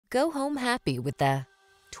Go home happy with the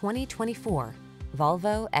 2024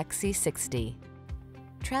 Volvo XC60.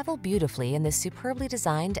 Travel beautifully in this superbly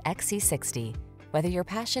designed XC60. Whether your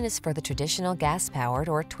passion is for the traditional gas-powered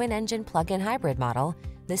or twin-engine plug-in hybrid model,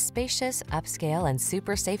 this spacious, upscale, and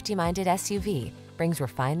super safety-minded SUV brings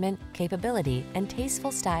refinement, capability, and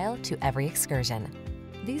tasteful style to every excursion.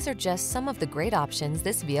 These are just some of the great options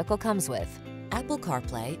this vehicle comes with: Apple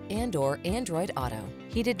CarPlay and/or Android Auto,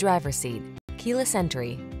 heated driver's seat, keyless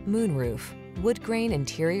entry, moonroof, wood grain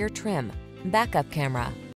interior trim, backup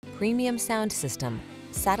camera, premium sound system,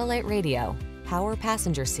 satellite radio, power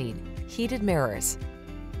passenger seat, heated mirrors.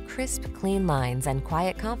 Crisp, clean lines and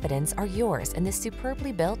quiet confidence are yours in this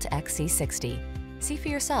superbly built XC60. See for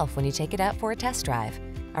yourself when you take it out for a test drive.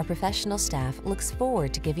 Our professional staff looks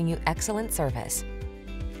forward to giving you excellent service.